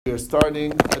We are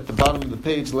starting at the bottom of the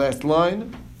page, last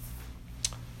line.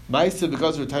 Ma'aseh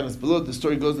v'gazar tainas b'Lud. The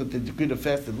story goes that they decreed a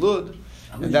fast in Lud,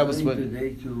 and that was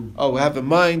when. Oh, we have in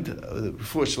mind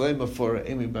before Shalema for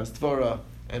Amy Bastvara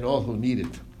and all who need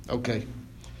it. Okay.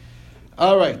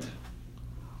 All right.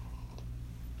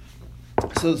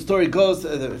 So the story goes.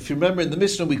 If you remember in the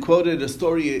Mishnah, we quoted a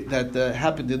story that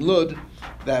happened in Lud,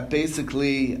 that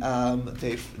basically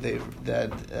the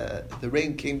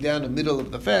rain came down in the middle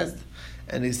of the fast.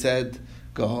 And he said,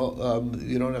 "Go.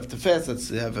 You don't have to fast. Let's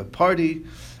have a party."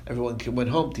 Everyone went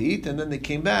home to eat, and then they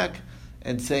came back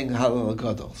and sang Hallel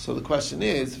Gadol. So the question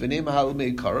is, "V'nei Hallel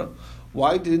Meikara."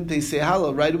 Why didn't they say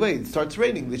Hallel right away? It starts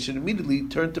raining. They should immediately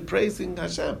turn to praising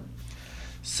Hashem.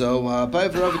 So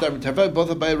both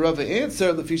Abai Rava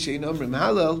answer, "Lefi she'ein omrim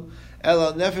Hallel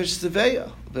el nefesh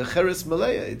seveya v'cheres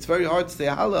maleya." It's very hard to say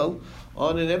Hallel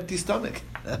on an empty stomach.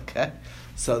 Okay,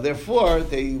 so therefore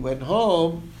they went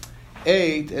home,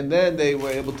 ate, and then they were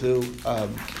able to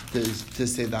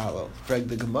say the Hallel. Frag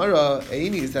the Gemara,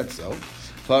 Aini, is that so?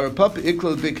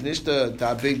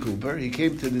 He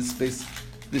came to this place,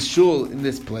 this shul in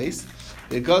this place.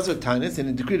 The Gazar Tanis, and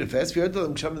he decreed a fast.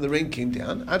 And the rain came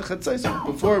down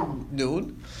before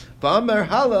noon.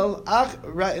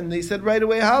 And they said right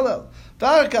away Hallel.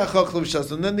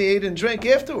 And then they ate and drank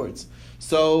afterwards.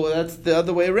 So that's the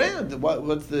other way around.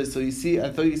 So you see, I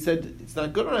thought you said it's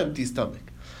not good on an empty stomach.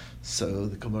 So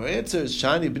the Gemara answers,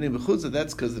 Shani b'nei Mechuzah,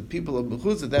 that's because the people of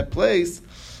Mechuzah, that place,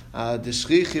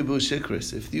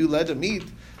 if you let them eat,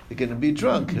 they're going to be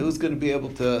drunk. Who's going to be able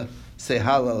to say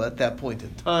Hallel at that point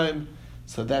in time?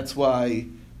 So that's why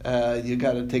you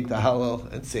got to take the Hallel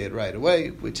and say it right away,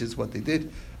 which is what they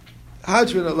did.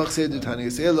 That's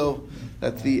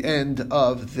the end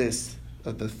of this,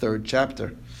 of the third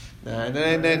chapter. Okay,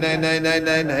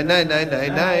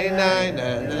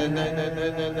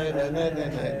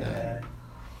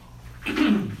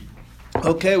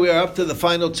 we are up to the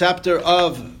final chapter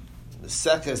of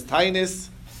Seches Tainis,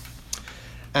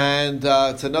 and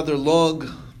it's another long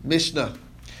Mishnah.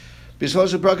 There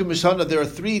are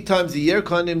 3 times a year that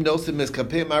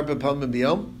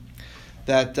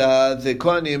the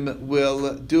Kohanim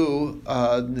will do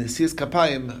Nesias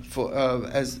Kapayim for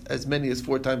as many as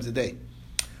 4 times a day.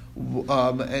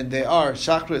 And they are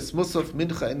Shachris, Musaf,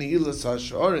 Mincha, and Ne'ilas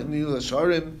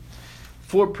Sharim.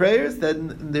 4 prayers.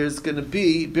 Then there's going to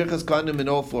be Birchas Kohanim in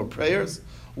all 4 prayers.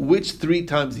 Which 3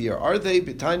 times a year are they?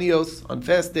 Betanios on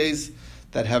fast days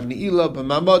that have Ne'ilah,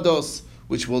 B'Mamados,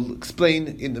 which we'll explain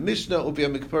in the Mishnah,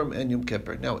 Ubiyam Kippurim and Yom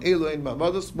Kippur. Now, Eloin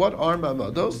Mamados. What are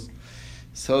Mamados?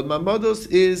 So Mamados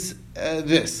is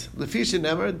this. Lefish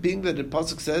Nemer, being that the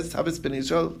pasuk says, Habes ben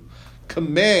Israel,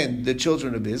 command the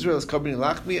children of Israel,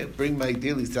 bring my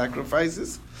daily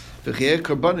sacrifices. If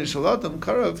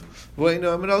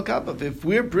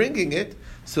we're bringing it,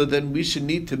 so then we should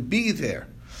need to be there.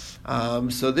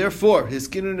 So therefore, his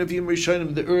Kinun Nevi'im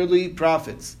Rishonim, the early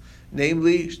prophets,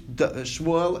 namely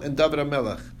Shmuel and David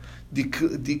HaMelech,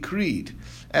 decreed.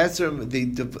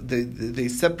 They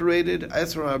separated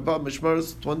Esra Arba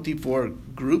Mishmaros, 24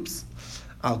 groups.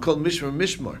 I'll call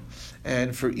Mishmar.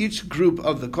 And for each group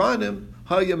of the Kohanim,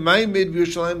 Maimid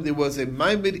Yerushalayim, there was a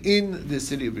Maimid in the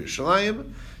city of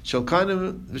Yerushalayim. Shal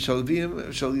Kohanim, Shal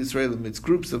Levim, Shal Yisraelim. It's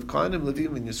groups of Kohanim,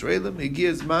 Levim, and Yisraelim.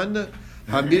 Higiyaz Man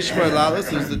HaMishmar Lalas.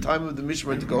 It was the time of the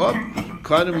Mishmar to go up.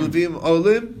 Kohanim, Levim,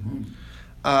 Olim.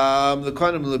 The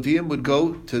Kohanim, Levim would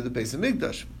go to the Beis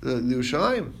HaMikdash,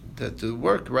 Yerushalayim, to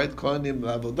work, right? Kohanim,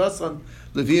 Avodasan,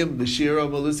 Levim, L'Shira,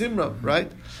 Melazimra,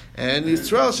 right? And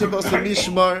Yisrael Shabbat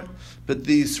Mishmar. But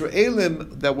the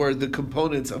Israelim that were the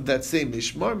components of that same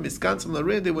Mishmar, Miskansim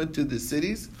Larein, they went to the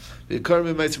cities, and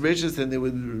they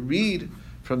would read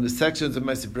from the sections of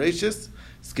Ma'aseh Bereishis,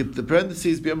 skip the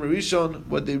parentheses, B'Yom Rishon,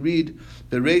 what they read,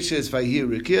 Bereishis, Vayhi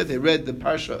Rekiah, they read the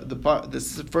parsha, the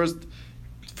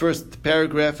first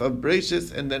paragraph of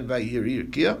Bereishis, and then Vayhi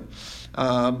Rekiah,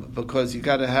 because you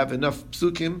got to have enough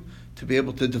psukim to be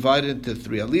able to divide it into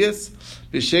 3 aliyahs.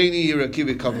 B'Sheni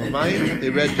Yirakiv Kavamayim.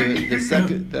 They read the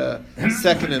second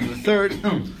and the third.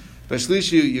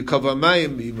 B'Shlishi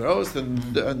Yikavamayim Yimaros.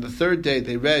 And on the third day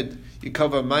they read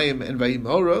Yikavamayim and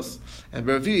Vayimaros. And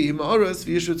B'Ravi Yimaros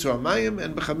V'Yishut Mayim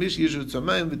and B'Chamish Yishut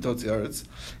Mayim V'Totzi Aretz.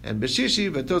 And B'Shishi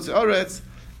V'Totzi Aretz.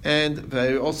 And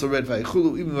they also read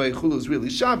Vayichulu. Even Vayichulu is really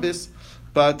Shabbos,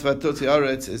 but V'Totzi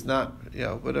Aretz is not.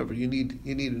 Whatever you need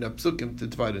enough psukim to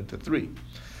divide into 3.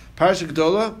 Parsha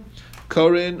Gdola,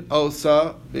 Korin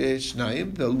Osa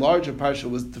B'Shnayim. The larger parsha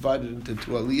was divided into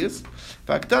 2 aliyahs.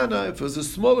 Vaktana, if it was a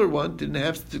smaller one, didn't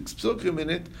have 6 psukim in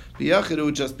it, B'Yachid it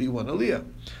would just be 1 aliyah.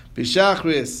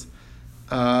 B'Shachris,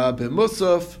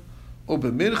 B'Musaf, or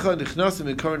B'Mincha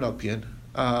Nichnasim Korin Alpian.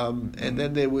 and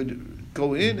then they would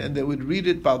go in and they would read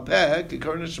it Balpeh,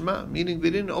 Kikar Shema, meaning they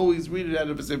didn't always read it out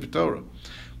of a Sefer Torah.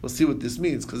 We'll see what this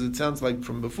means, because it sounds like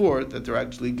from before that they're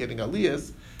actually getting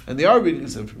aliyahs, and they are reading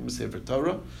from a Sefer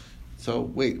Torah. So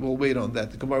we'll wait on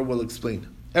that. The Gemara will explain.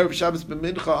 Erev Shabbos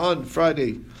b'mincha on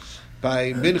Friday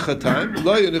by mincha time.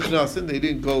 Lo yonichnasin, they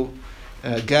didn't go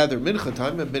gather mincha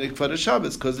time at minikvad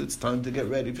Shabbos because it's time to get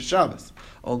ready for Shabbos.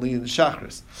 Only in the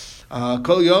Shachris.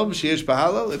 Kol yom sheyesh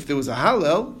b'halal. If there was a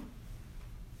halal,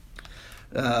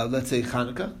 let's say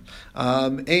Chanukah,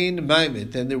 ein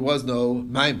maimed, then there was no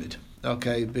maimed.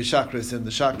 Okay, b'Shachris in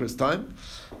the Shachris time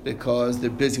because they're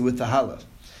busy with the halal.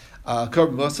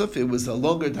 Korban Musaf, it was a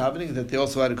longer davening that they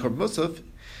also had a Korban Musaf.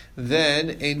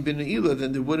 Then ein bin Ne'ilah,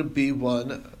 then there wouldn't be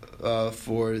one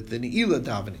for the Ne'ilah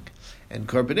davening. And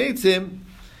Korban Eitzim,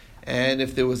 and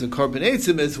if there was a Korban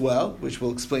Eitzim as well, which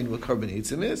we'll explain what Korban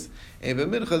Eitzim is, ein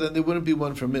ben Mincha, then there wouldn't be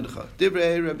one for Mincha.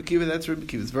 Divrei Rabbi Kiva, that's Rabbi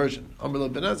Kiva's version. Amar lo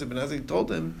Ben Azai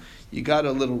told him, you got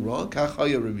a little wrong. Kach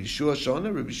haya Rabbi Shua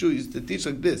Shona, Rabbi Shua used to teach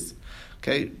like this.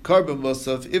 Okay, Korban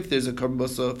Musaf, if there's a Korban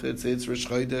Musaf, it's Rosh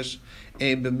Chodesh,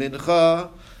 ein ben Mincha,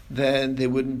 then they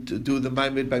wouldn't do the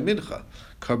Maimid by Mincha.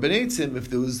 Korban Eitzim, if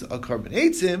there was a Korban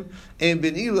Eitzim, ein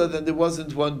ben Ne'ilah, then there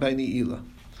wasn't one by Ne'ilah.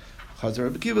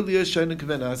 Rabbi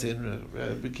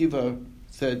Kiva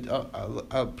said,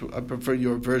 I prefer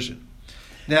your version.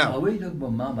 Now, are we talking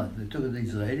about Mamad? We're talking about the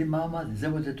Israeli Mamad? Is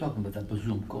that what they're talking about, I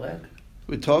presume, correct?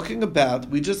 We're talking about,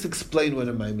 we just explained what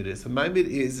a Maimid is. A Maimid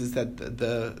is that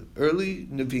the early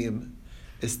Nevi'im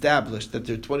established that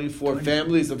there are 24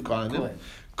 families of Kohanim.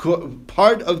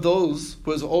 Part of those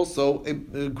was also a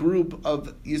group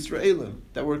of Yisraelim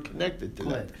that were connected to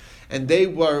that. And they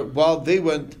were, while they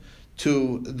went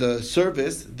to the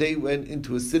service, they went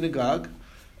into a synagogue,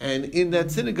 and in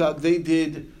that synagogue they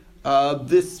did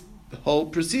this whole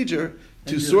procedure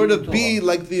to sort of be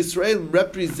like the Israelim,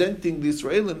 representing the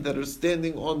Israelim that are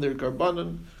standing on their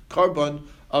carbon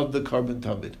of the Korban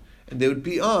Tamid. And they would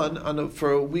be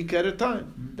for a week at a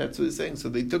time. That's what he's saying. So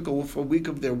they took for a week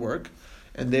of their work,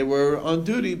 and they were on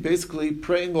duty, basically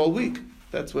praying all week.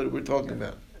 That's what we're talking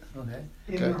about. Okay.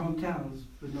 In their hometowns,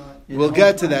 but not. We'll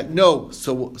get to that. No,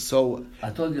 so I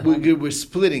told you we're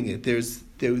splitting it. They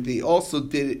also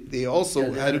did it. They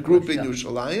also had a group in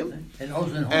Yerushalayim, and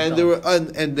also in and there were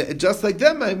and just like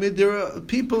them, there are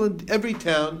people in every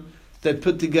town that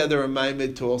put together a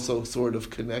maimed to also sort of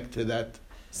connect to that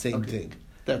same thing.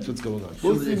 That's what's going on.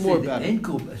 We'll see more about it.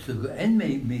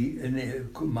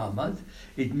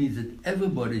 It means that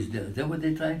everybody's there. Is that what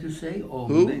they're trying to say? Or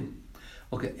who?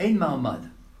 Okay, ein ma'amad.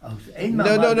 No.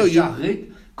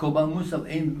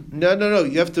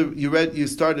 You have to. You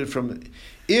started from.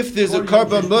 If there's a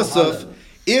Korban Musaf,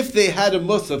 if they had a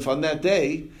Musaf on that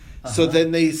day, so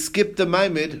then they skipped the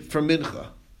Maimid for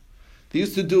Mincha. They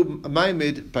used to do a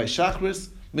Maimid by Shachris,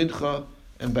 Mincha,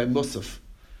 and by Musaf,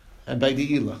 and by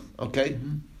Ne'ilah. Okay,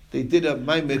 they did a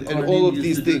Maimid and all of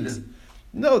these things.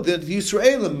 No, the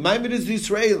Yisraelim. Maimid is the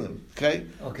Yisraelim. Okay,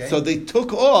 so they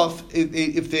took off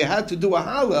if they had to do a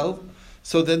Hallel.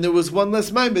 So then there was one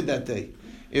less Maimid that day.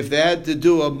 If they had to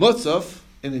do a Musaf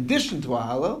in addition to a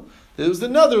Hallel, there was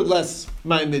another less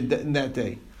Maimid in that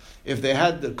day. If they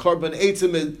had the Korban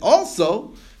Eitzim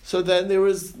also, so then there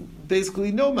was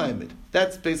basically no Maimid.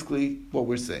 That's basically what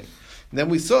we're saying. And then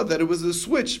we saw that it was a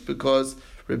switch because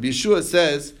Rabbi Yeshua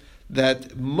says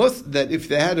that if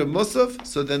they had a Musaf,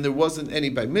 so then there wasn't any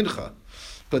by Mincha.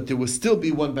 But there would still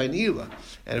be one by Ne'ilah.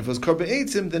 And if it was Korban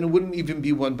Eitzim, then it wouldn't even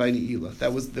be one by Ne'ilah.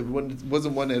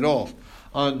 Wasn't one at all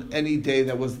on any day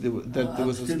there was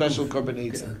a special Korban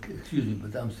Eitzim. Excuse me,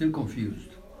 but I'm still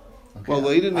confused. Okay? Well,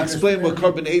 he didn't explain what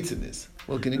Korban Eitzim is.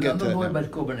 Well, can you get to that? I'm not worried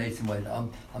about Korban Eitzim right now.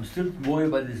 I'm still worried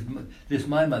about this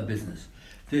Maimad business.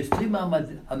 There's three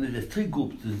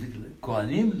groups. There's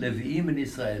Kohanim, Levi'im, and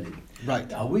Israelim.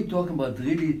 Right. Are we talking about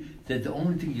really that the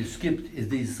only thing you skipped is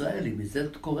the Israelim? Is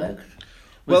that correct?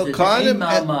 Well, Kohanim...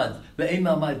 The Ein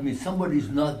Ma'amad means somebody's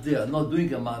not there, not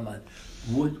doing a Ma'amad.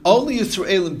 Only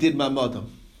Israelim did Ma'amadim.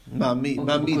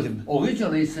 Ma'amidim.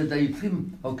 Originally it said that you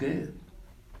trim, okay.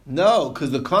 No,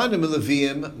 because the Kohanim and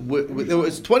Leviim, there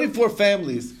was 24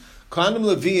 families. Kohanim and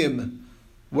Leviim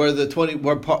were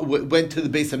went to the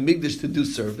Beis HaMikdash to do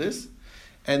service,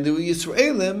 and the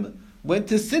Yisraelim went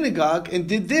to synagogue and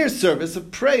did their service of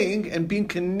praying and being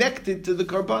connected to the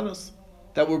Karbanos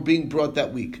that were being brought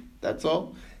that week. That's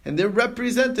all. And they're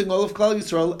representing all of Klal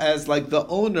Yisrael as like the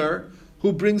owner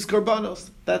who brings korbanos.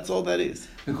 That's all that is.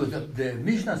 Because the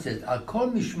Mishnah says, על כל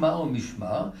משמר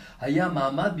ומשמר היה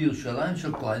מעמד בירושלים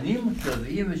של כהנים, של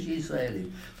לוויים ושל ישראלים.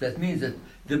 That means that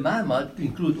the מעמד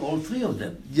includes all three of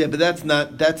them. Yeah, but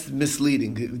that's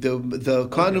misleading. The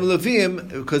Kohanim Levim,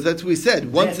 because that's what we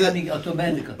said. Once they're coming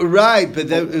automatically. Right, but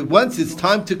once it's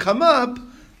time to come up,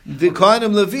 the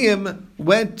Kohanim Levim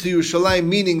went to Yerushalayim,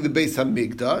 meaning the Beis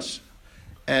Hamikdash,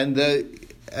 and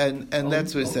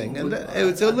that's what we're saying. And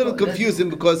it's a little confusing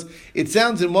because it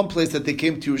sounds in one place that they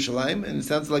came to Yerushalayim, and it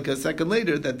sounds like a second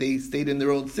later that they stayed in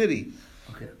their own city.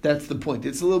 Okay. That's the point.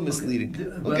 It's a little misleading.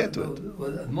 We'll get to it.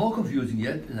 Well, more confusing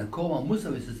yet, in the Korban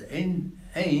Musaf it says, Ein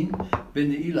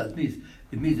ben Ne'ilah.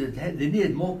 It means that they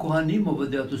needed more Kohanim over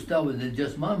there to start with than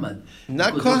just Mamad.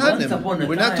 Not Kohanim.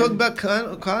 We're not talking about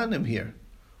Kohanim here.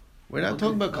 We're not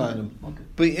talking about Kohanim. Okay.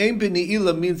 But Ein ben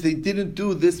Ne'ilah means they didn't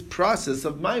do this process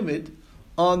of Maimid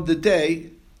on the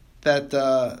day that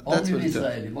that's only what it says.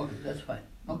 Israeli. Okay, that's fine.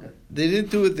 Okay. They didn't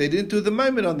do it. They didn't do the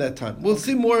Maimid on that time. We'll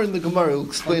see more in the Gemara. We'll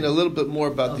explain a little bit more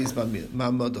about these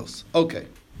Ma'amados. Okay.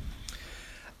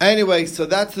 Anyway, so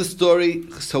that's the story.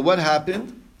 So what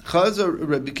happened?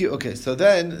 Okay, so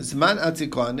then Zman Atzi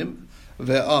Kohanim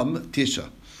ve'am Tisha,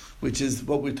 which is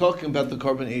what we're talking about the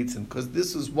Korban Eitzim, because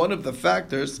this is one of the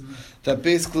factors that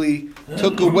basically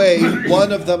took away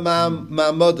one of the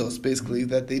Ma'amados, basically,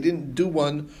 that they didn't do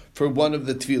one for one of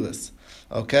the Tfilas.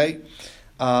 Okay?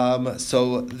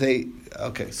 So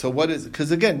what is it?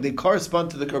 Because again, they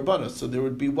correspond to the Korbanos, so there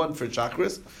would be one for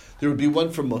Chakras, there would be one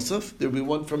for Musaf, there would be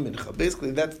one for Mincha. Basically,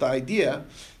 that's the idea.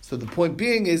 So the point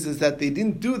being is that they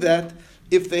didn't do that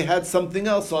if they had something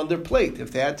else on their plate. If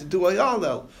they had to do a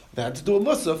Yalel, they had to do a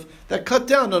Musaf, that cut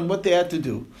down on what they had to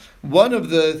do. One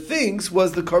of the things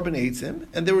was the Korban Eitzim,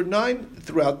 and there were 9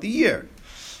 throughout the year.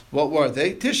 What were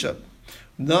they? Tisha.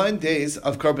 9 days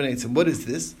of Korban Eitzim. What is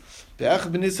this?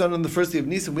 Be'achad b'Nisan, on the first day of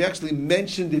Nisan, we actually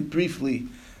mentioned it briefly,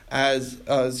 as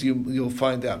you'll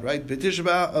find out, right?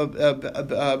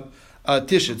 Tisha,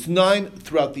 it's 9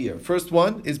 throughout the year. First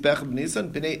one is Be'achad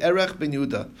b'Nisan, B'nei Erech ben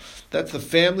Yehuda. That's the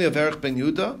family of Erech ben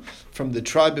Yehuda, from the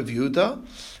tribe of Yehuda,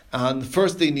 on the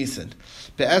first day Nisan.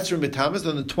 Be'etzrim b'Tammuz,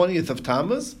 on the 20th of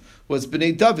Tammuz, was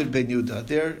B'nei David ben Yehuda.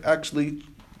 They're actually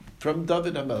from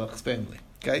David HaMelech's family.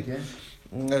 Okay?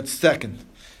 That's second.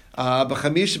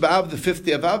 B'chamish b'av, the 5th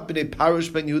day of Av, B'nei Parush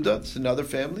ben Yehuda, it's another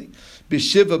family.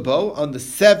 B'shiva bo, on the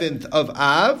 7th of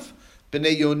Av,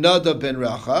 B'nei Yonada ben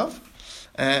Rachav,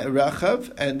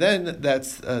 and then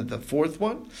that's the 4th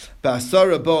one.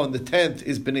 B'asara bo, on the 10th,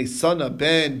 is B'nei Sana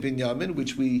ben Binyamin,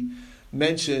 which we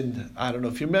mentioned, I don't know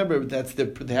if you remember, but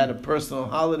they had a personal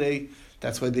holiday,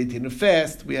 that's why they didn't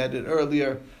fast. We had it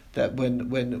earlier, that when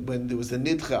there was a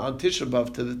nidcha on Tisha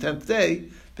B'av to the 10th day,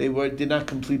 they did not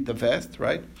complete the fast,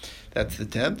 right? That's the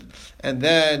 10th. And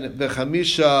then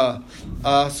Bechamisha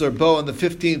Asar Bo, on the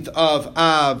 15th of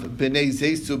Av, B'nei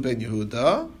Zesu ben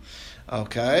Yehuda.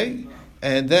 Okay.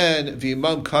 And then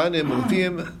V'imam Kohanim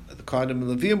Levim, the Kohanim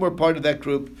Levim were part of that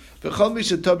group. V'chol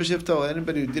Misha Tov B'Shivto,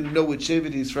 anybody who didn't know which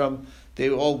Shevet he's from, they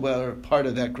all were part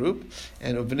of that group.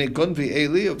 And B'nei Gun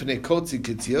V'Eli, B'nei Kotzi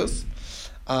Kitzios.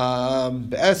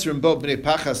 Be'esrim Bo B'nei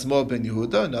Pachas Mo ben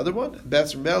Yehuda, another one.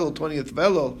 Be'esrim Elul, 20th of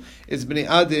Elul, is B'nei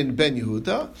Adin ben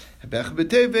Yehuda. Be'ech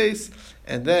B'Teves,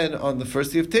 and then on the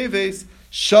first day of Teves,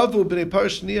 Shavu B'nei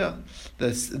Parush Nia. The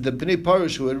B'nei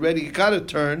Parush who had already got a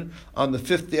turn on the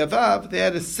 5th day of Av, they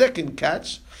had a second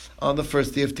catch on the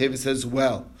first day of Teves as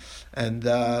well. And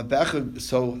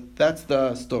so that's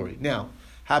the story. Now,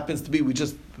 happens to be we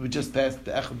just passed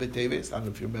Be'ech B'Teves. I don't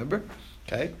know if you remember.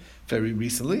 Okay, very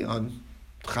recently on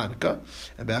Chanukah,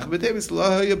 and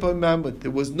there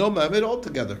was no Mamid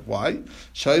altogether. Why?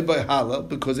 Shai by Halal,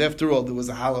 because after all there was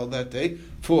a Halal that day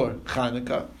for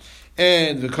Chanukah,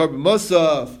 and the Korban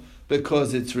Musaf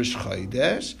because it's Rish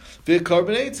Chodesh, the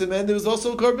Korban Eitzim, and there was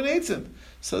also a Korban Eitzim.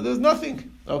 So there was nothing.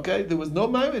 Okay, there was no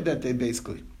Mamid that day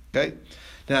basically. Okay,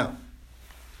 now.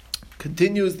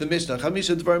 Continues the Mishnah. There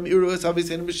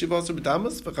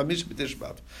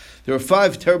were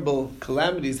 5 terrible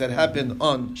calamities that happened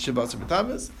on Shivasar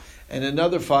B'Tammuz, and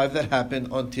another 5 that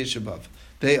happened on Tisha B'Av.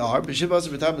 They are B'Shivasar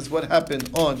B'Tammuz. What happened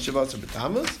on Shivasar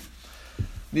B'Tammuz?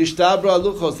 Nishtabra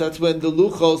luchos. That's when the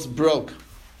luchos broke.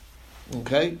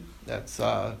 Okay, that's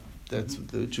the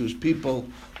Jewish people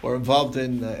were involved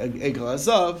in Egel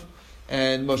Azav,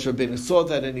 and Moshe Rabbeinu saw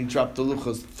that, and he dropped the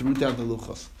luchos, threw down the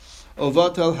luchos.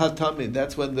 Ovat al Hatamin,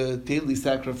 that's when the daily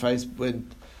sacrifice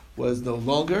was no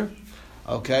longer.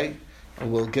 Okay,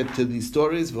 and we'll get to these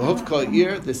stories. V'hovka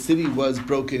Ir, the city was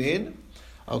broken in.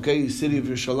 Okay, the city of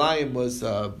Yerushalayim was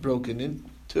broken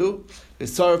into.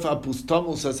 V'sarif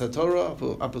Apostomus as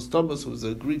HaTorah. Apostomus was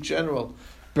a Greek general,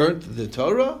 burnt the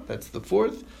Torah. That's the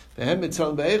fourth. And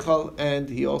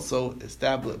he also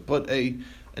put an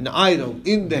idol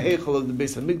in the Heichal of the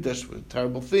Beis Hamikdash, a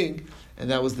terrible thing, and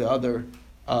that was the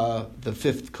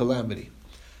fifth calamity.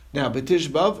 Now, B'Tish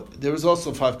B'Av, there was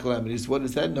also 5 calamities. What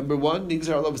is that? Number 1,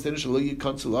 Nigzar Alav V'Stein Shelo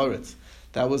Yikansu La'aretz.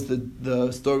 That was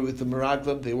the story with the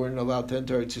Meraglim. They weren't allowed to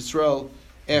enter Eretz Yisrael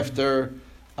after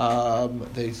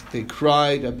they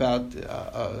cried about the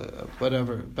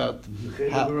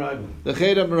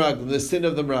Cheder Meraglim, the sin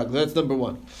of the Meraglim. That's number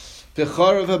 1.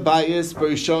 V'Charav Habayis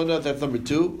Barishona, that's number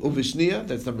 2. Uvishnia,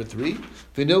 that's number 3.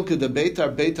 V'Nilka the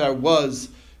Beitar was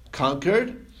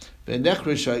conquered.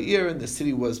 V'Nechresh Ha'ir, and the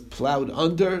city was plowed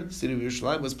under. The city of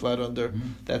Yerushalayim was plowed under.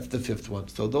 Mm-hmm. That's the 5th one.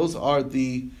 So those are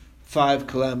the 5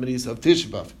 calamities of Tisha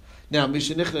B'Av. Now,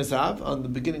 Mishenichnas Av, on the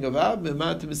beginning of Av,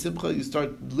 you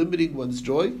start limiting one's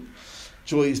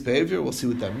joyous behavior. We'll see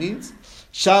what that means.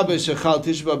 Shabbos Shechal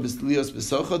Tisha B'Av Lios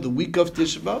B'Socha, the week of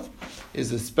Tisha B'Av,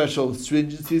 is a special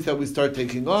stringencies that we start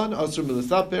taking on. Asur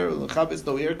Milasaper, L'Chabes,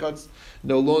 no haircuts,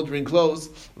 no laundering clothes.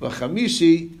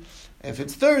 V'Chamishi, if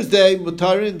it's Thursday,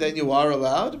 Mutarin, then you are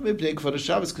allowed. Maybe for the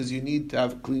Shabbos, because you need to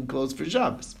have clean clothes for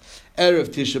Shabbos. Erev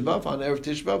Tisha B'Av, on Erev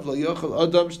Tisha B'Av, Lo Yochel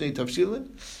Adam Shnei Tavshilin,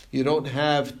 you don't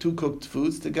have 2 cooked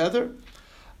foods together.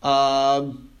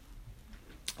 Lo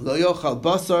Yochel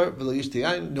Basar, V'Lo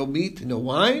Yishtayayin, no meat, no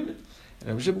wine. And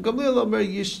Rabbi Shimon Gamliel Omer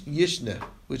Yishne,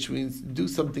 which means do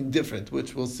something different,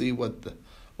 which we'll see what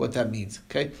that means.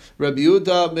 Okay, Rabbi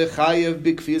Yehuda Mechayev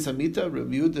Bikfiyas Hamita.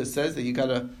 Rabbi Yehuda says that you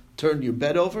gotta turn your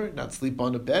bed over, not sleep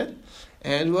on a bed,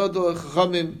 and Lo Do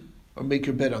Chachamim, or make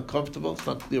your bed uncomfortable. It's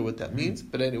not clear what that means,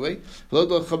 but anyway, Lo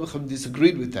Do Chachamim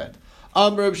disagreed with that.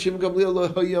 Rabbi Shimon Gamliel Lo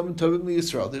Hayam Tovim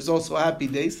Yisrael. There's also happy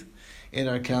days in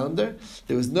our calendar.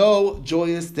 There was no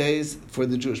joyous days for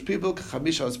the Jewish people, like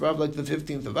the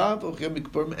 15th of Av,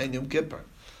 and Yom Kippur.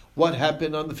 What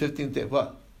happened on the 15th day?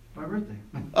 What? My birthday.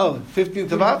 Oh,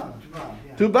 15th of Av?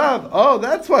 Tu B'Av. Oh,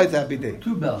 that's why it's happy day.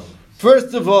 Tu B'Av.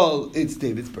 First of all, it's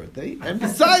David's birthday. And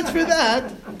besides for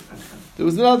that, there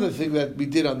was another thing that we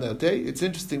did on that day. It's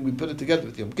interesting, we put it together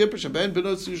with Yom Kippur, Shaban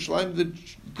Benos Yerushalayim,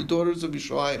 the daughters of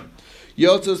Yerushalayim.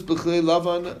 Yotzos B'chlei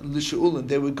Lavan L'She'ulin.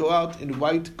 They would go out in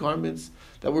white garments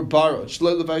that were borrowed.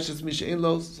 Shloi Levashas Mishe'in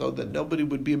Lo, so that nobody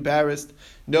would be embarrassed.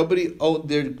 Nobody owned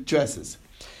their dresses.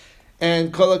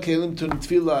 And Kol HaKelim Tun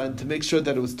Tefillah, and to make sure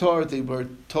that it was Torah, they were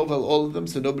Tovel, all of them,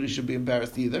 so nobody should be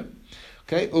embarrassed either.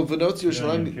 Okay, Uvanot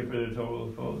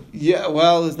Yerushalayim. Yeah,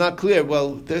 well, it's not clear.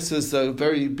 Well, this is a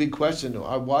very big question.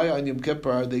 Why on Yom Kippur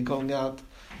are they going out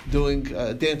doing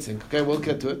dancing? Okay, we'll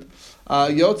get to it.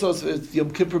 Yotzos is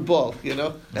Yom Kippur ball, you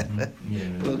know.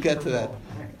 We'll get to that.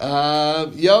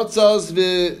 Yotzos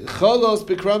v'cholos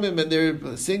b'kramim, and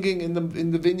they're singing in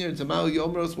the vineyards. Amau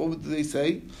Yomros, what would they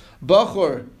say?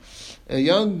 Bachor, a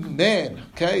young man.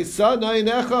 Okay, sa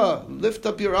na'inecha, lift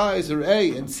up your eyes, or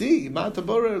and see. Mata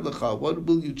borer lecha, what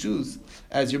will you choose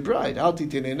as your bride? Alti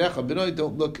teinenecha b'noi,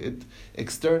 don't look at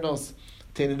externals.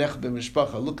 Teinenecha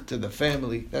b'mishpacha, look to the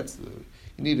family.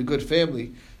 You need a good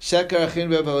family. Shekar achin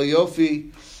ve'vel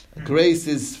yofi, grace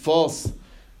is false,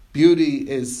 beauty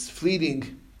is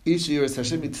fleeting. Isha yiras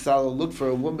Hashem yitzalo, look for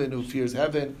a woman who fears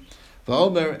heaven.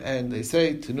 Va'omer, and they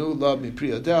say, Tenu la mipri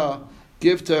yodea,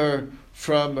 give to her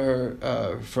from her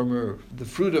the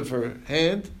fruit of her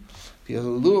hand.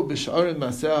 V'yalu b'sharim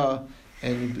maseha,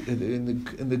 and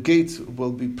in the gates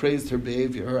will be praised her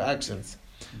behavior, her actions.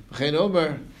 V'chein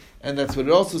omer, and that's what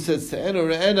it also says, Te'enu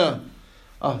re'ena.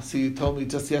 Oh, so you told me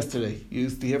just yesterday. You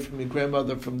used to hear from your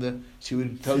grandmother she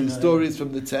would tell you stories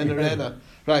from the Te'enu re'ena.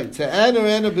 Right, Te'enu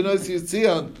re'ena b'nos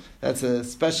Yitzion. That's a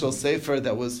special sefer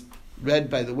that was read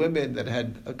by the women that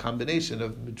had a combination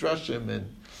of midrashim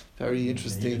and very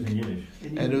interesting.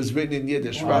 And it was written in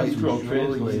Yiddish, right?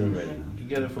 You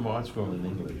get it from Art Scroll in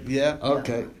English. Yeah,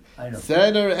 okay.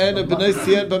 Te'enu re'ena b'nos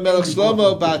Yitzion b'melech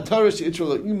Shlomo ba'atarish yitro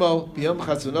lo'imo b'yom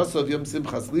chasunasov yom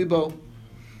simchas libo,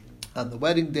 on the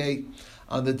wedding day,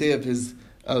 on the day of his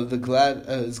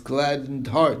gladdened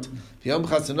heart. Yom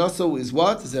Chatzanaso is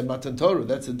what? Is Matan Torah.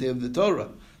 That's the day of the Torah.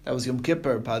 That was Yom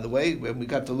Kippur, by the way, when we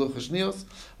got to Luchas Shnios.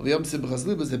 Yom Simchas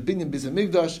Libo is a binyan bis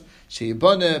hamikdash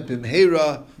sheyibane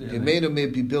bimheira bimenu may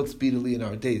be built speedily in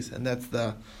our days, and that's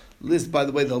the list. By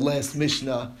the way, the last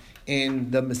Mishnah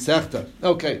in the Masechta.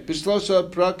 Okay, Bishlosha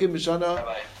Prakim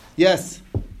Mishana. Yes.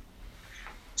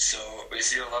 So we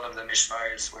see a lot of the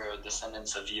Mishmaris were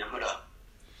descendants of Yehuda.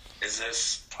 Is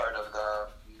this part of the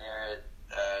merit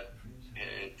that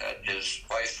his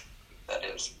wife,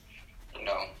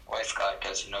 wife got?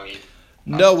 Because,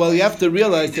 No, well, you have to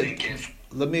realize that.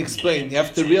 Let me explain. You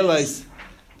have to realize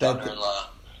that. Daughter-in-law,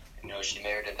 she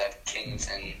married that kings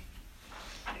and,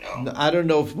 I don't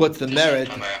know what's the merit.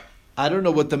 I don't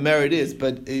know what the merit is,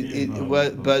 but what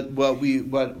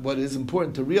is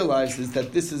important to realize is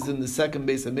that this is in the second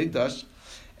Beis Hamikdash,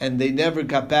 and they never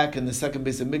got back in the second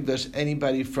Beis Hamikdash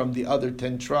anybody from the other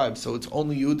 10 tribes. So it's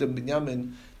only Yehuda and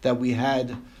Binyamin that we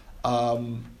had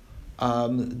during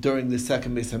the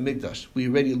second Beis Hamikdash. We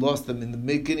already lost them in the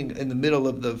beginning, in the middle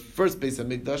of the first Beis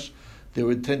Hamikdash. There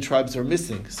were 10 tribes are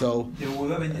missing. So the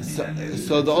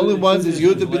only ones is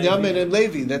Yehuda, Binyamin, and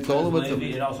Levi. That's the only ones.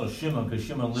 And also Shimon, because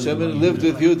Shimon lived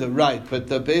with Yehuda, right? But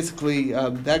basically,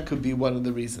 that could be one of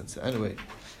the reasons. Anyway,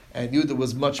 and Yehuda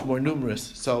was much more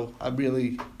numerous. So I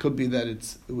really could be that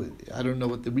it's. I don't know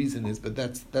what the reason is, but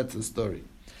that's the story.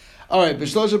 All right, we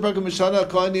said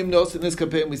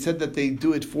that they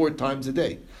do it 4 times a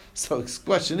day. So the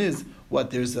question is,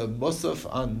 what, there's a musaf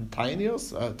on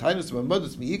Tainos? Tainos, my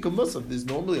mother's mi'ika musaf. There's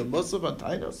normally a musaf on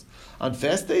Tainos? On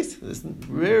fast days? There's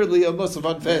rarely a musaf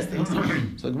on fast days.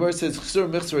 So the Gemara says,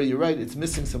 Chsur Michsur, you're right, it's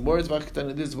missing some words.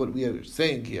 This is what we are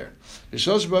saying here. They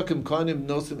do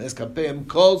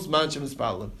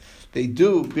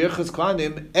Birchas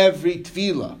Kohanim every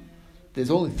tefillah. There's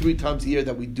only 3 times a year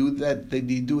that we do that. They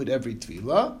do it every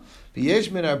tefillah.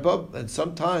 And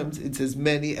sometimes it's as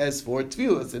many as 4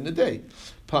 tefillahs in a day.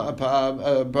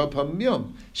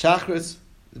 Shachris,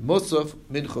 Musaf,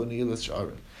 Mincha, Nilas,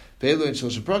 Shara.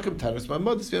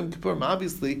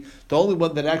 Obviously, the only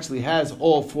one that actually has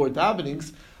all 4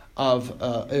 davenings of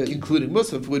including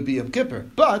Musaf would be Yom Kippur.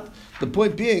 But the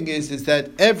point being is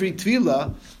that every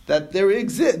tefillah that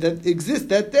exists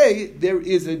that day, there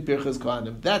is a Birchas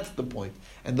Kohanim. That's the point.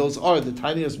 And those are the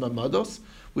Tinios Mamados,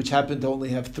 which happen to only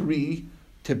have 3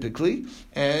 typically,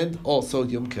 and also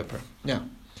Yom Kippur. Now,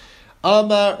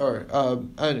 Amar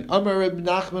Reb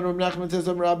Nachman says,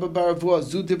 Rabba Baravua,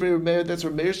 Zu Divrei Remeir, that's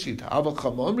Remeir Shita. Aval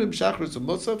Chamom, Rim Shachris,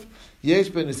 Musaf, Yesh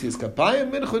Ben Nesis Kapayim,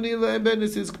 Mincha Nila, and Ben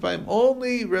Nesis Kapayim.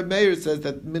 Only Remeir says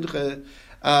that Mincha,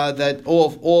 that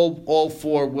all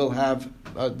 4 will have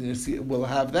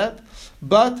that,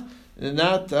 but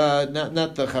not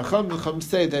the Chacham. The Chacham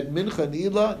say that Mincha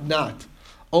Nila, not.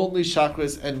 Only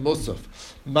Shachris and Musaf.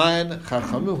 Man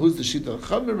Chachamim, who's the Shita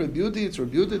Chachamim? Rebuti, it's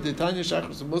Rebuti, Titania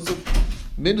Shachris and Musaf.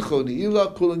 Mincho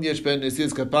Neila, Kulan Yesh Ben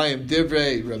Nesias Kapayim,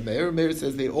 Divrei Rameir. Rameir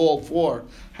says they all 4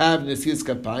 have Nesias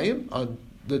Kapayim on,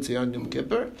 let's say, on Yom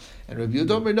Kippur. And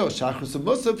Rebuti Omer, no, Shachris and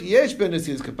Musaf, Yesh Ben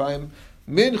Nesias Kapayim,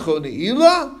 Mincho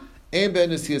Neila, and Ben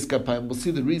Nesias Kapayim. We'll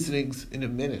see the reasonings in a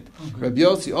minute. Rabbi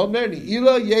Yossi Omer,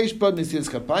 Neila, Yesh Ben Nesias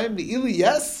Kapayim, Neila,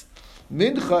 yes,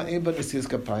 Mincha, and Ben Nesias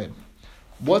Kapayim.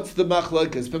 What's the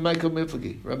machlokes? B'maikol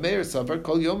miflagi. Rameir savar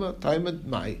kol yoma taimed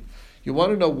mai. You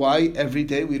want to know why every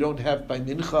day we don't have by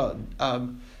mincha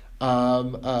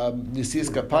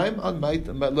nisias kapayim on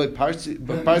loy parsi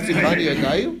chani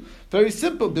yadayu? Very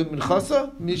simple.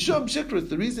 B'minchasa mishum shikras.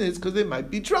 The reason is because they might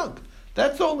be drunk.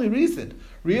 That's the only reason.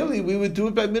 Really, we would do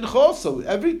it by mincha also.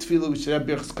 Every tefillah we should have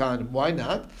birchas kohanim. Why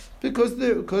not? Because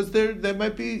they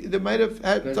might have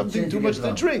had something too much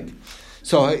to drink.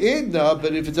 So ha'idna,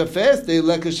 but if it's a fast day,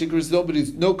 like a shikras,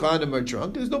 no kohanim are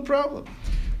drunk, there's no problem.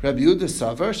 Rabbi Yehuda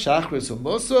Savar, Shachris and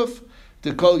Musaf,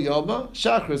 to kol yoma,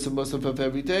 Shachris and Musaf of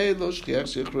every day, lo shchiach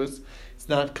shikras. It's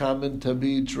not common to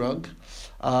be drunk.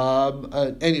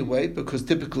 Anyway, because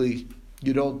typically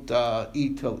you don't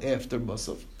eat till after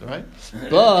Musaf, right?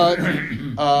 But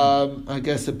I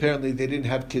guess apparently they didn't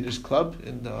have Kiddush Club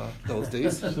in those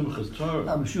days.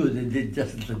 I'm sure they did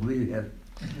just like we have.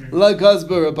 Like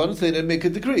Hasbara, abundance, they didn't make a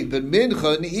decree. But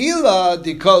Mincha and Ila,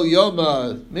 Dikal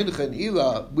Yoma, Mincha and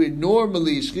Ila, we're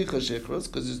normally Shchicha Shechros,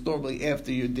 because it's normally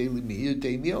after your daily meal, your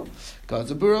day meal.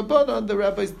 Hasbara, Abanan, the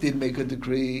rabbis did make a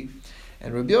decree.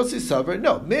 And Rabbi Yossi Savar,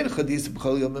 no, Mincha,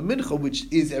 Disabchal Yoma, Mincha, which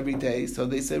is every day. So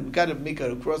they said, we've got to make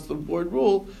an across the board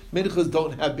rule. Minchas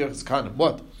don't have Birchas Kohanim.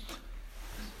 What?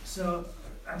 So,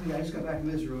 I just got back from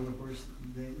Israel, and of course,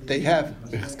 they have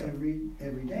every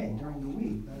day during the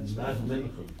week. Not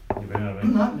mincha.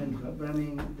 Not mincha, but I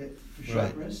mean for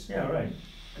chakras. Right. Yeah, right.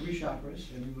 Every chakras,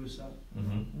 every musa.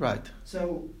 Mm-hmm. Right.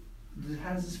 So,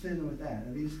 how does this fit in with that?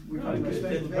 Are these we're No, talking about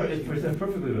special it fits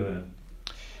perfectly with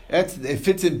that. It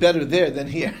fits in better there than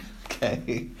here.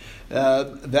 Okay,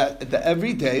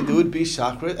 every day there would be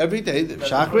chakras. Every day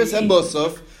chakras and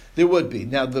musaf there would be.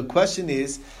 Now the question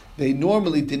is, they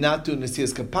normally did not do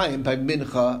Nesias Kapayim by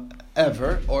Mincha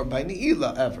ever or by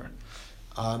Ne'ilah ever.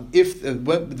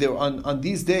 When they were on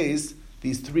these days,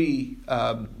 these 3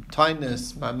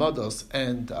 Tainus, Mamados,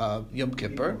 and Yom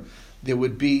Kippur, there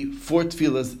would be 4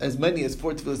 tefillahs, as many as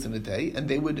 4 tefillahs in a day, and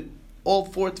they would all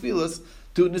 4 tefillahs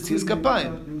do Nesias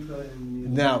Kapayim.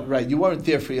 Now, right, you weren't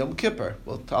there for Yom Kippur.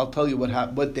 Well, I'll tell you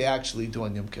what they actually do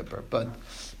on Yom Kippur, but.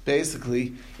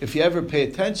 Basically, if you ever pay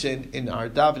attention in our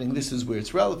davening, this is where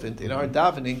it's relevant. In our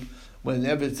davening,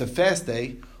 whenever it's a fast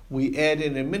day, we add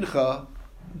in mincha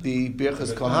the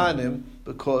Birchas Kohanim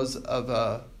because of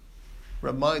a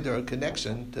reminder, a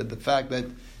connection to the fact that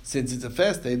since it's a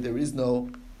fast day, there is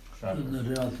nobody's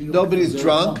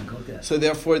drunk, so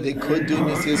therefore they could do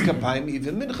Nesias Kapayim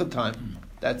even mincha time.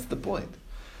 That's the point.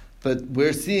 But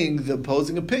we're seeing the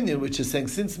opposing opinion, which is saying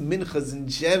since minchas in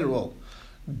general,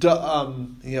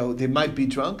 they might be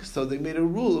drunk, so they made a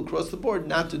rule across the board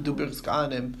not to do Birchas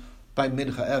Kohanim by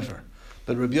mincha ever.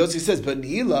 But Rabbi Yossi says, but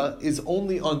Ne'ilah is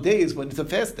only on days when it's a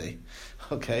fast day.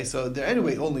 Okay, so they're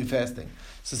anyway only fasting.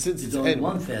 So since it's only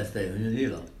one fast day in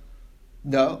Ne'ilah.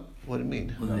 No, what do you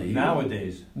mean?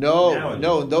 Nowadays. No,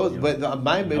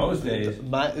 those days.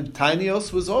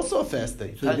 Tinios was also a fast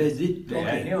day. So they did,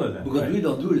 because we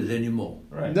don't do this anymore.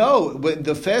 Right. No, when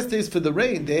the fast days for the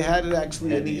rain, they had it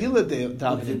actually a Ne'ilah day.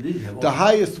 The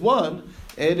highest one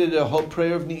added a whole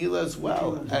prayer of Ne'ilah as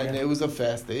well, and it was a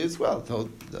fast day as well. So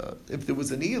if there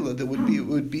was a Ne'ilah, it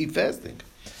would be fasting.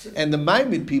 And the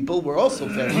Maimid people were also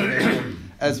fasting,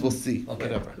 as we'll see. Okay.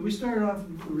 Whatever. We started off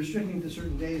restricting to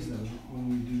certain days, though, when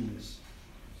we do this.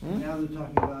 Now they're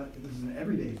talking about this is an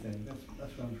everyday thing.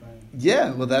 That's what I'm trying to...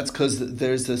 Yeah, well, that's because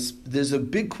there's a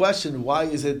big question. Why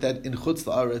is it that in Chutz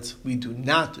La'aretz we do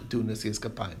not do Nesias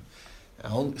Kapayim?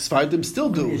 Sfardim still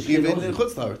do, even in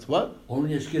Chutz La'aretz. What?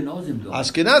 Only Ashkenazim don't.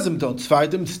 Ashkenazim don't.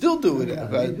 Sfardim still do it.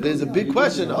 But there's a big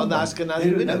question on the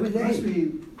Ashkenazim minhag. There must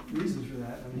be reasons for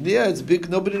that. Yeah, it's big.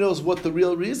 Nobody knows what the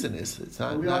real reason is. It's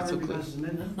not so clear.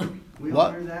 We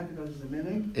What? honor that because it's a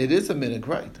minhag? It is a minhag,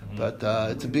 right? But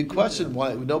it's a big question.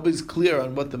 Why nobody's clear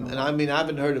on what the? And I mean, I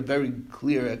haven't heard a very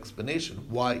clear explanation.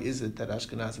 Why is it that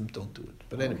Ashkenazim don't do it?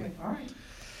 But anyway. Okay, all right.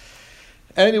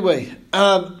 Anyway,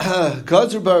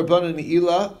 Gazur Baraban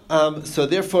Ne'ilah. So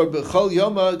therefore, B'chol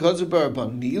Yoma Gazur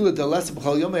Baraban Ne'ilah Dalesa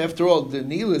B'chol Yoma. After all, the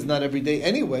Ne'ilah is not every day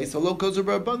anyway. So Lo Gazur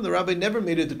Baraban. The Rabbi never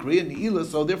made a decree in Ne'ilah.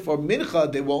 So therefore, Mincha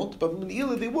they won't, but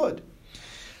Ne'ilah they would.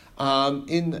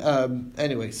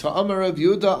 Anyway, so Amar Rav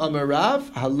Yehuda Amar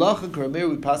Rav Halacha K'Rameir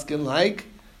we paskin like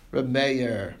Rav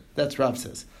Meir. That's Rav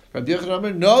says. Rav Yochanan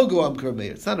Amar no go am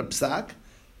K'Rameir. It's not a psak.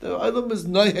 The Olam is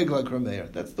noyeg like Rav Meir.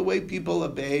 That's the way people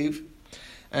behave.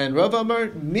 And Rav Amar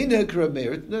minhag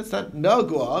Rameir. That's not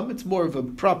naguam. It's more of a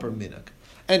proper minhag.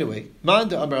 Anyway,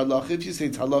 Manda Amar Allah. If you say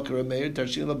it's halakha Rameir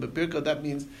Tarshin Bepirka, that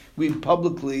means we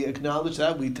publicly acknowledge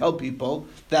that. We tell people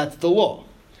that's the law.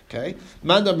 Okay.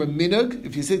 Manda Amar minhag.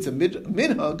 If you say it's a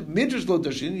minhag, midrash lo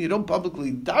darshin. You don't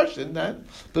publicly darshin that.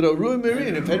 But a ruim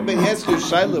mirin. If anybody asks you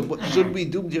shaila, what should we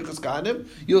do b'dirchas kahanim?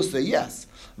 You'll say yes.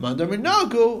 Manda Amar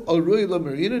nagu a ruim lo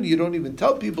mirin. You don't even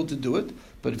tell people to do it.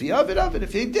 But if you have it,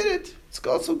 if he did it, it's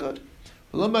also good.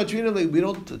 We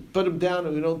don't put him down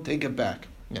and we don't take it back.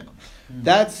 No.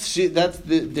 That's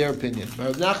their opinion.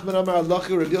 Rav Nachman Amar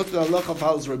Halacha Rabbi Yossi, Halacha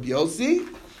follows Rabbi Yossi,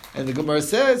 and the Gemara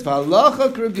says,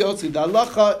 Halacha Rabbi Yossi, the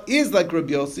Halacha is like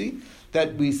Rabbi Yossi,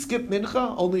 that we skip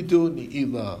Mincha, only do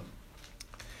Ne'ilah.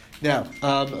 Now,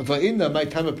 Va'inna, my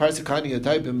time of Parsa Kani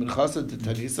Yadai b'Minchasa de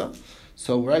Tanisa.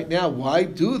 So right now, why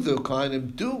do the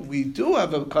Kohanim do? We do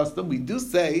have a custom, we do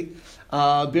say,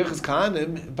 Birchas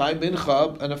Kohanim by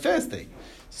Mincha on a fast day.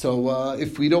 So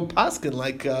if we don't paskin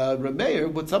like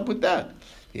Rameir, what's up with that?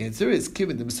 The answer is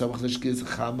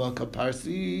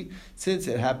since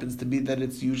it happens to be that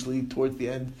it's usually towards the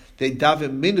end. They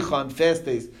daven Mincha on fast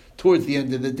days towards the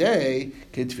end of the day.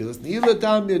 It's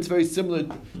very similar.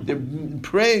 They're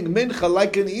praying Mincha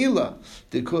like an Ila.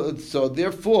 So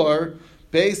therefore,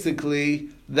 basically,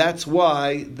 that's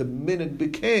why the minhag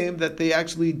became that they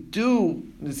actually do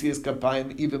Nesias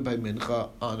Kapayim even by Mincha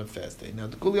on a fast day. Now,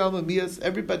 the Kuli Alma Miyas,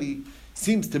 everybody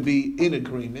seems to be in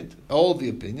agreement, all the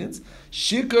opinions.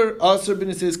 Shikar Asr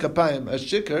b'Nesias Kapayim. A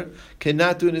shikar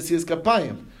cannot do Nesias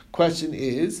Kapayim. Question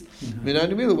is,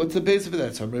 what's the basis for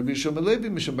that? So Rabbi Shmuel Levi,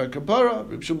 Mishum Bar Kapara,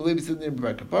 Rabbi Shmuel Levi said in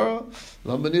Bar Kapara,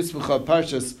 Lama Nitzmucha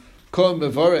Parshas Kol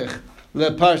Mevorech, Le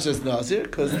Parshas Nazir,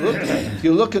 because if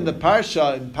you look in the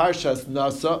Parsha, in Parshas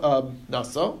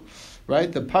Naso,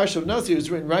 right, the Parsha of Nazir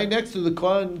is written right next to the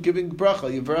Kohen giving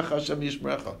bracha, Yivarech Hashem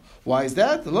Yishmerecha. Why is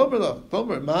that? The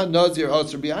Lomer, Ma Nazir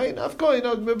Asr B'Yayin, Afkoin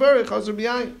Mevarech Asr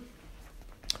B'Yayin.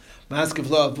 Maskiv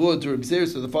Lo Avud to Reb Zera,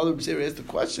 so the father of Reb Zera asked the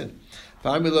question.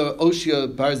 V'amila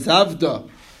Oshia Bar Zavda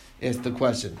asked the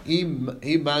question.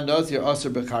 Ima Nazir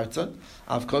Asr B'Chartzan,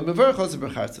 Afkoin Mevarech Asr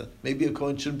B'Chartzan. Maybe a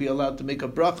Kohen shouldn't be allowed to make a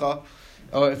bracha,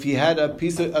 or if he had a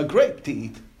grape to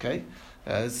eat, okay,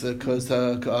 because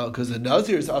the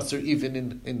Nazir is also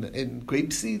even in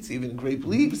grape seeds, even in grape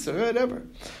leaves, or whatever.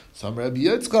 So Rabbi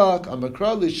Yitzchak,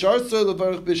 Amakra Lisharso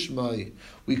Levarach Bishmai.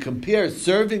 We compare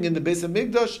serving in the Beis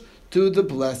Hamikdash to the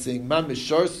blessing. Mamish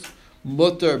Shars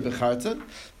Mutter Bechartan.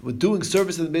 We're doing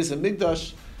service in the Beis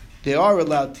Hamikdash they are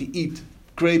allowed to eat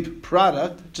grape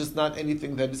product, just not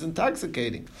anything that is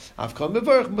intoxicating. Avkol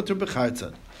mevarach mutar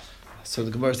b'chartzan. So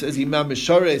the Gemara says, Imam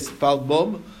Mishares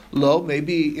Balmum Lo.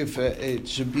 Maybe if it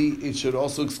should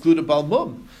also exclude a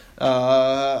Balmum.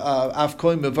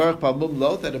 Avkol mevarach Balmum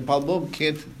Lo, that a Balmum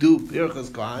can't do Birchas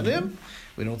Kohanim.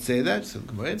 We don't say that. So the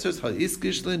Gemara answers,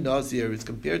 Ha'isgish le'nazir. It's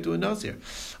compared to a nazir.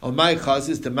 Omai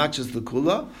chazis the matches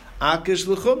l'kula, akish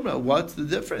l'chumra. What's the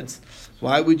difference?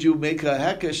 Why would you make a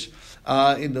hekesh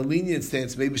in the lenient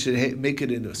stance? Maybe you should make it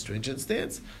in a stringent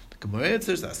stance. The Gemara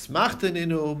answers, Asmachtan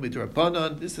inu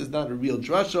midrabanan. This is not a real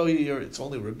drasha here. It's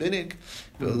only rabbinic,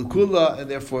 l'kula, and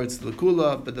therefore it's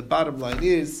l'kula. But the bottom line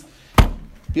is,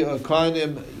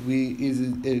 Kohanim, is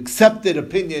an accepted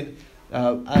opinion.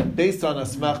 Based on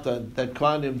asmachta that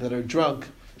kohanim that are drunk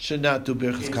should not do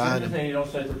birchas kohanim. You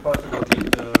don't say the person will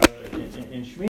eat